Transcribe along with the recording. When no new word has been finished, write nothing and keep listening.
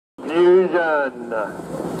Confusion.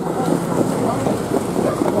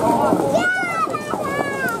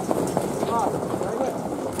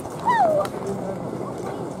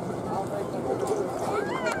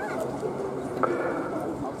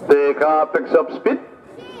 The car picks up speed.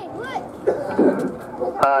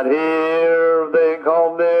 And here they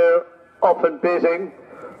come there, off and pacing.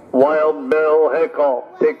 Wild Bill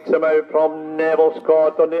Hickok takes him out from Neville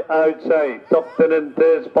Scott on the outside. Tucked in into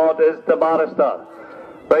his spot is the Barrister.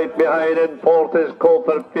 Right behind in fourth is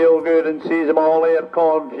Colfer Feelgood and sees them all here.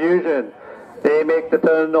 Confusion. They make the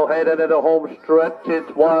turn, they'll head into the home stretch.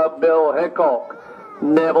 It's Wild Bill Hickok.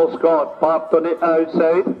 Neville Scott parked on the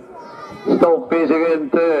outside. Still pacing in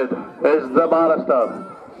third is the Barrister.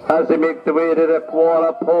 As they make the way to the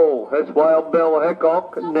quarter pole, it's Wild Bill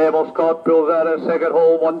Hickok. Neville Scott pulls out a second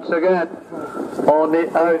hole once again. On the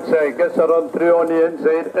outside, gets a run through on the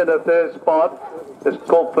inside in the third spot. It's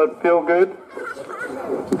Colfer Feelgood.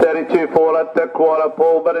 32-4 at the quarter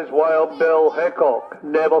pole, but it's Wild Bill Hickok.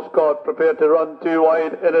 Neville Scott prepared to run too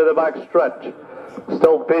wide into the back stretch.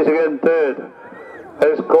 Still pacing in third.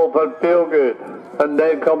 It's Colfer Feelgood. And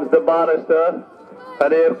then comes the Barrister.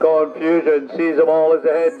 And here Confusion sees them all as they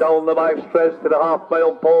head down the back stretch to the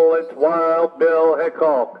half-mile pole. It's Wild Bill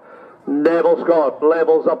Hickok. Neville Scott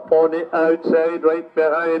levels up on the outside. Right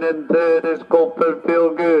behind in third is Colfer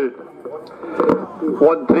Feelgood.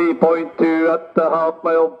 1-3.2 at the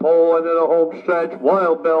half-mile pole into the home stretch.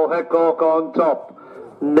 Wild Bill Hickok on top.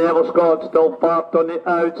 Neville Scott still parked on the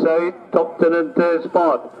outside. Tucked in into his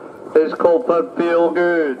spot is Colfer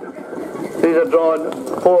Feelgood. These are drawn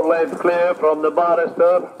 4 lengths clear from the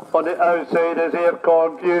Barrister. On the outside is here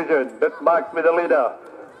Confusion. Bit back with the leader.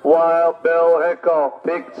 Wild Bill Hickok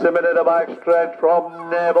takes him into the back stretch from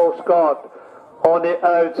Neville Scott. On the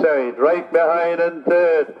outside, right behind in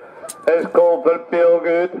third is Colfer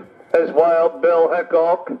Feelgood. Is Wild Bill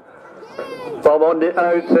Hickok. From on the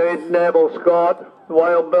outside, Neville Scott.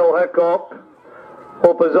 Wild Bill Hickok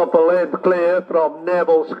opens up a length clear from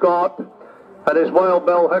Neville Scott. And his Wild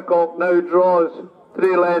Bill Hickok now draws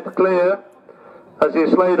 3 lengths clear as he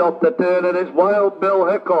slide off the turn, and his Wild Bill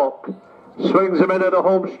Hickok swings him into the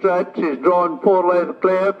home stretch. He's drawn 4 lengths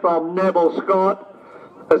clear from Neville Scott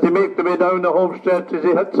as they make the way down the home stretch. As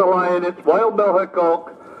he hits a line, it's Wild Bill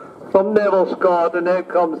Hickok from Neville Scott, and then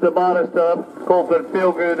comes the Barrister, Colfer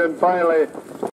Feelgood, and finally